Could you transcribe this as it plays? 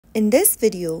In this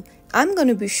video, I'm going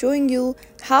to be showing you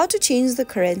how to change the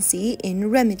currency in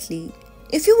Remitly.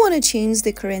 If you want to change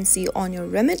the currency on your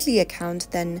Remitly account,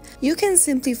 then you can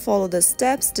simply follow the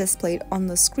steps displayed on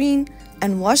the screen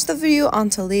and watch the video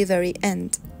until the very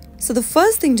end. So the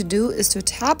first thing to do is to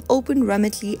tap Open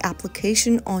Remitly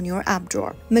application on your app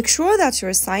drawer. Make sure that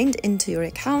you're signed into your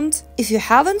account. If you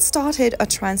haven't started a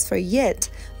transfer yet,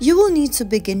 you will need to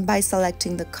begin by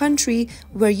selecting the country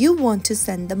where you want to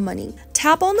send the money.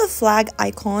 Tap on the flag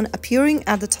icon appearing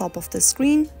at the top of the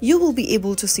screen. You will be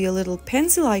able to see a little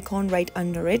pencil icon right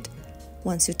under it.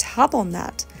 Once you tap on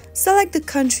that, select the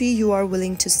country you are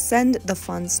willing to send the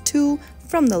funds to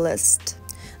from the list.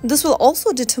 This will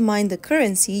also determine the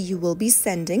currency you will be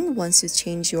sending once you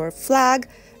change your flag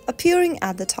appearing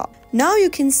at the top. Now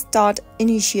you can start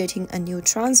initiating a new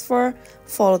transfer,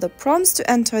 follow the prompts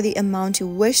to enter the amount you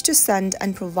wish to send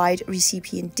and provide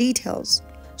recipient details.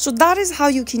 So that is how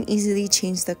you can easily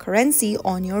change the currency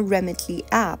on your Remitly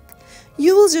app.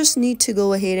 You will just need to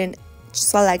go ahead and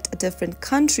select a different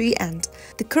country, and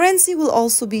the currency will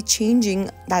also be changing.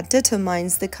 That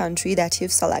determines the country that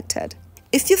you've selected.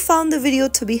 If you found the video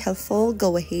to be helpful,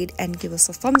 go ahead and give us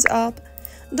a thumbs up.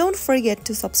 Don't forget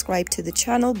to subscribe to the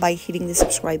channel by hitting the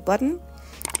subscribe button.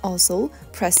 Also,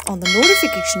 press on the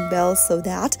notification bell so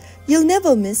that you'll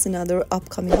never miss another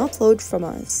upcoming upload from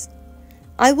us.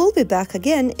 I will be back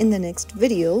again in the next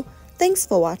video. Thanks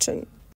for watching.